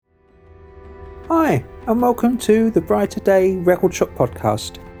Hi, and welcome to the Brighter Day Record Shop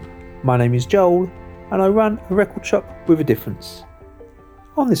podcast. My name is Joel, and I run a record shop with a difference.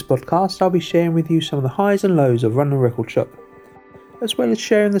 On this podcast, I'll be sharing with you some of the highs and lows of running a record shop, as well as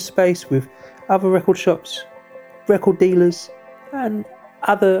sharing the space with other record shops, record dealers, and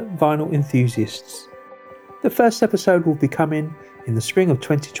other vinyl enthusiasts. The first episode will be coming in the spring of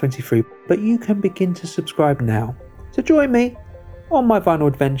 2023, but you can begin to subscribe now to join me on my vinyl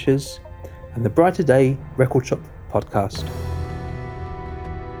adventures and the Brighter Day Record Shop podcast.